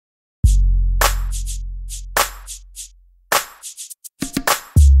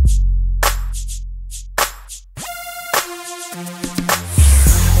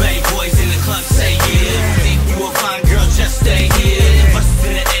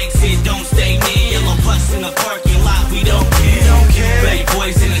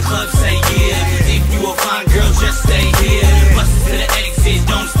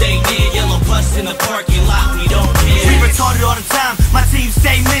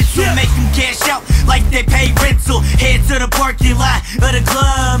pencil. Make them cash out like they pay rental. Head to the parking lot of the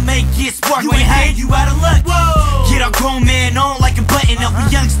club, make it spark. You ain't had, you out of luck. Whoa. Get our grown man on like a button up.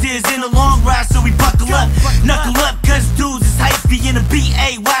 We youngsters in the long ride, so we buckle up. Knuckle up, cause dudes is hypey in a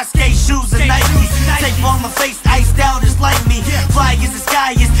BAY skate shoes and Nikes. Tape on my face, iced out just like me. Fly as the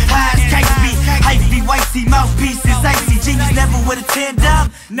sky is high as kite be. Hypey, whitey, mouthpieces, icy. Genius never with a 10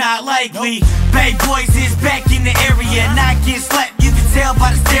 down, not likely. Bay Boys is back in the area, not getting slapped, you can tell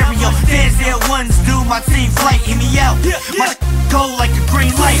by the stereo. Fans there ones do my team flight, hit me out. My go like a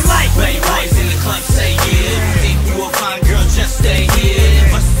green light. Bay Boys in the club say yeah. Think you a fine girl, just stay here.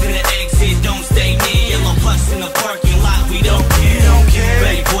 Bust to the exit, don't stay near. Yellow bus in the parking lot, we don't care.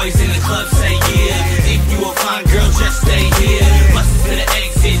 Bay Boys in the club say yeah. If you a fine girl, just stay here. Bust to the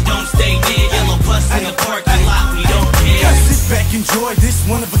exit, don't stay near. Yellow bus in the parking lot, we don't care. Sit back, enjoy this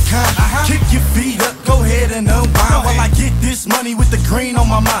one of a kind. Kick your feet up, go ahead and unwind while I get this money with the green on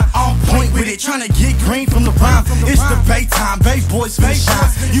my mind. On point with it, trying to get green from the rhyme. It's the Bay time, Bay Boys finna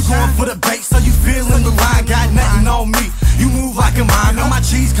shine. You going for the bait, so you feeling the line. Got nothing on me, you move like a mime. Know my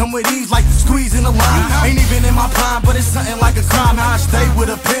cheese come with ease like squeezing a lime. Ain't even in my prime, but it's something like a crime. How I stay with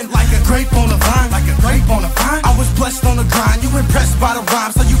a pen like a grape on a vine. Like a grape on a vine. I was blessed on the grind, you impressed by the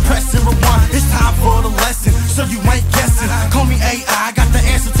rhyme, so you press and rewind. It's time for the lesson, so you ain't guessing. Call me AI, got the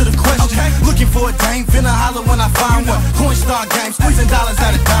answer to the question. Looking for a dame, finna holler when I find one. Coin star game, squeezing dollars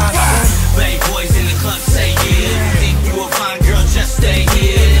out of dimes. Bay Boys in the club say yeah. Think you a fine girl, just stay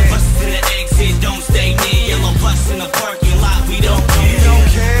here. Bust to the exit, don't stay near. Yellow bus in the parking lot, we don't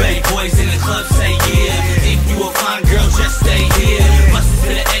care. Bay Boys in the club say yeah. If you a fine girl, just stay here. Bust to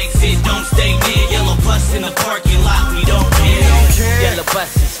the exit, don't stay near. Yellow bus in the parking lot, we don't care. Yellow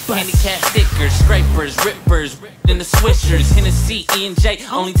buses, handicap stickers, scrapers, rippers, in the swishers, Hennessy, E&J,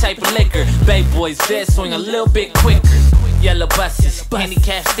 only type of liquor. Bay Boys jet swing a little bit quicker. Yellow buses,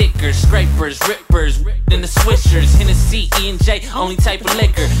 handicap stickers, scrapers, rippers, in the swishers, Hennessy, E&J, only type of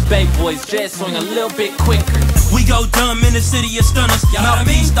liquor. Bay Boys jet swing a little bit quicker. We go dumb in the city of stunners.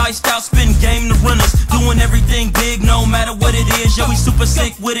 Mouthpiece iced out, spin game to runners. Doing everything big, no matter what it is. Yeah, we super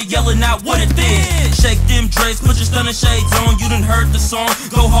sick with it, yelling out what it is. Shake them dreads, put your stunner shades on. You done heard the song,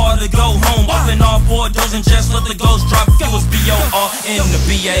 go hard or go home. Open all four doors and just let the ghost drop. If you was B.O.R. in the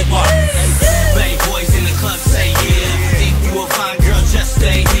B.A.R. Bay Boys in the club say yeah. If you a fine girl, just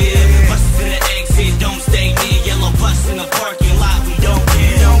stay here. Bust to the exit, don't stay near. Yellow bus in the parking lot, we don't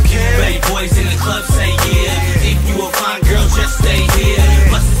care. Bay Boys in the club say yeah. If you a fine girl, just stay here.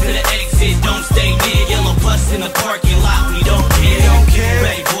 Bust to the exit, don't stay near. Yellow bus in the parking lot, we don't care.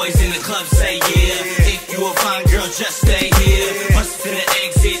 Bay Boys in the club say yeah. If you a fine girl, just stay here. Bust to the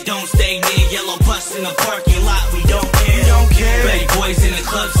exit, don't stay near. Yellow bus in the parking lot, we don't care. Bay Boys in the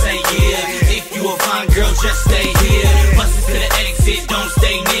club say yeah. If you a fine girl, just stay here. Bust to the exit, don't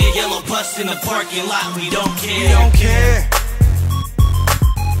stay near. Yellow bus in the parking lot, we don't care.